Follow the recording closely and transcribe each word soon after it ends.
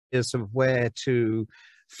is of where to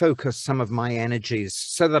focus some of my energies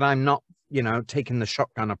so that I'm not, you know, taking the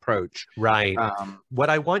shotgun approach. Right. What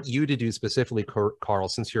I want you to do specifically, Carl,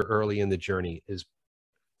 since you're early in the journey, is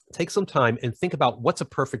take some time and think about what's a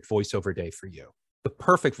perfect voiceover day for you. The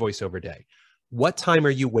perfect voiceover day. What time are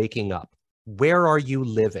you waking up? Where are you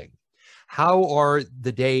living? How are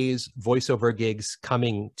the day's voiceover gigs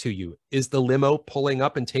coming to you? Is the limo pulling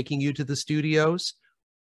up and taking you to the studios?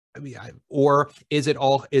 I mean, or is it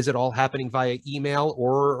all happening via email,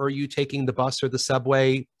 or are you taking the bus or the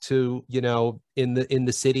subway to, you know, in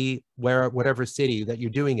the city, whatever city that you're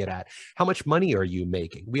doing it at? How much money are you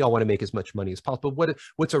making? We all want to make as much money as possible.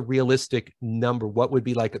 What's a realistic number? What would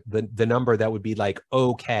be like the number that would be like,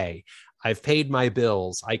 okay, I've paid my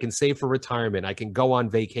bills, I can save for retirement, I can go on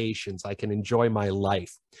vacations, I can enjoy my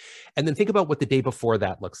life. And then think about what the day before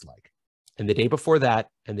that looks like. And the day before that,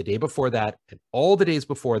 and the day before that, and all the days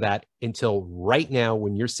before that, until right now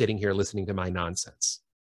when you're sitting here listening to my nonsense.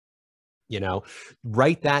 You know,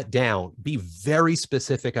 write that down. Be very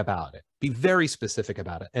specific about it. Be very specific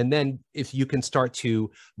about it. And then if you can start to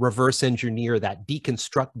reverse engineer that,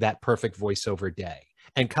 deconstruct that perfect voiceover day,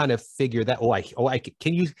 and kind of figure that,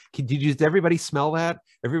 did everybody smell that?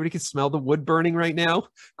 Everybody can smell the wood burning right now.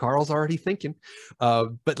 Carl's already thinking,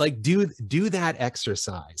 but like do that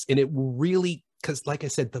exercise. And it will really, because like I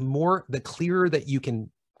said, the clearer that you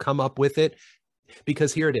can come up with it,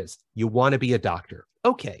 because here it is, you want to be a doctor.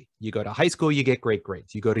 Okay, you go to high school, you get great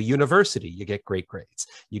grades. You go to university, you get great grades.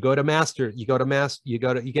 You get your master's, you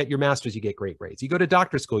get great grades. You go to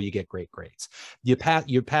doctor school, you get great grades. You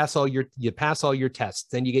pass all your tests.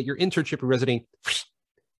 Then you get your internship or resident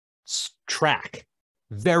track.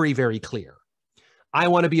 Very, very clear. I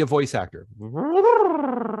want to be a voice actor.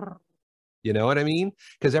 You know what I mean?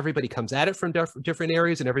 Because everybody comes at it from different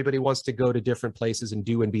areas, and everybody wants to go to different places and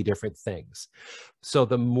do and be different things. So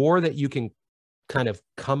the more that you can kind of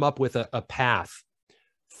come up with a path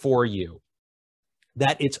for you,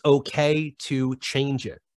 that it's okay to change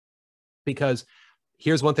it. Because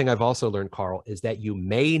here's one thing I've also learned, Carl, is that you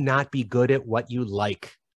may not be good at what you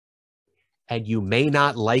like, and you may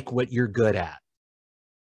not like what you're good at.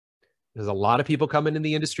 There's a lot of people coming in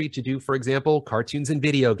the industry to do, for example, cartoons and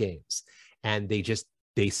video games, and they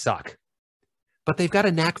suck. But they've got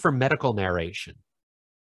a knack for medical narration.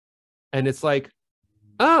 And it's like,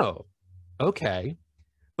 oh, okay.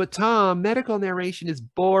 But Tom, medical narration is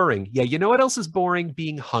boring. Yeah, you know what else is boring?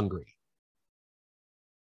 Being hungry.